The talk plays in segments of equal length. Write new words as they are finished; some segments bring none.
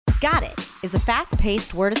Got It is a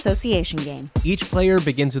fast-paced word association game. Each player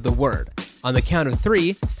begins with a word. On the count of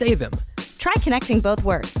 3, say them. Try connecting both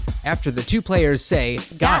words. After the 2 players say,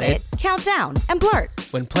 got it, count down and blurt.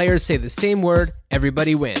 when players say the same word,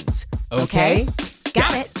 everybody wins. Okay?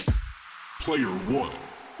 Got it. Player 1.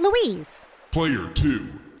 Louise. Player 2.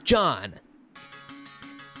 John.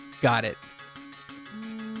 Got it.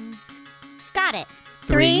 Got it.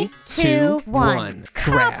 3, 2, 1.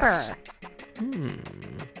 Cropper. Grass.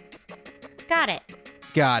 Got it.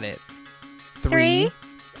 Got it. 3,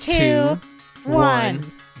 2, 1.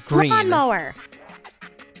 Green. Lawnmower.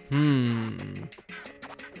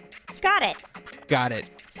 Got it. Got it.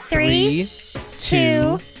 3,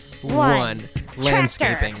 2, 1.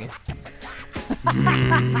 Landscaping.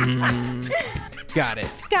 Got it.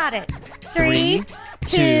 Got it. 3,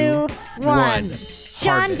 2, 1.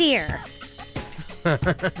 John Harvest. Deere.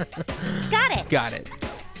 Got it. Got it.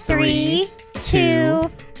 3,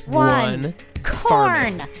 2, 1.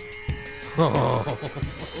 Corn. Farming. Oh,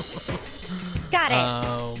 Got it.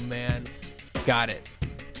 oh man. Got it.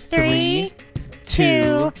 3,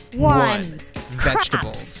 2, 1.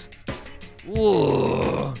 Vegetables.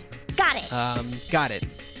 Ooh. Got it. Got it.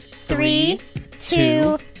 3,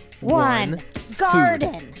 2, 1.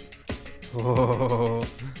 Garden. Oh.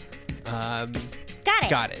 Got it.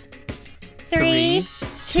 Got it. 3,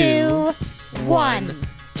 2, 1.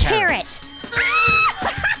 Carrot.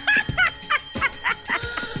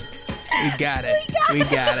 We got it. We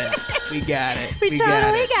got it. We got it. We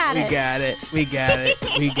totally got We it. got it. We got it.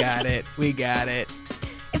 We got it. We got it.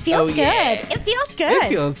 It feels Oh, yeah. good. It feels good. It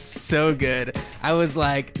feels so good. I was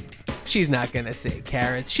like, she's not going to say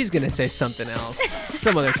carrots. She's going to say something else.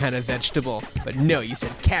 Some other kind of vegetable. But no, you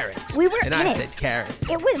said carrots. We were and in I it. said carrots.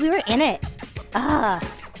 We were in it. Oh,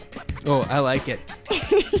 I like it.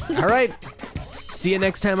 All right. See you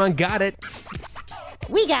next time on Got It.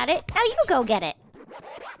 We got it. Now you go get it.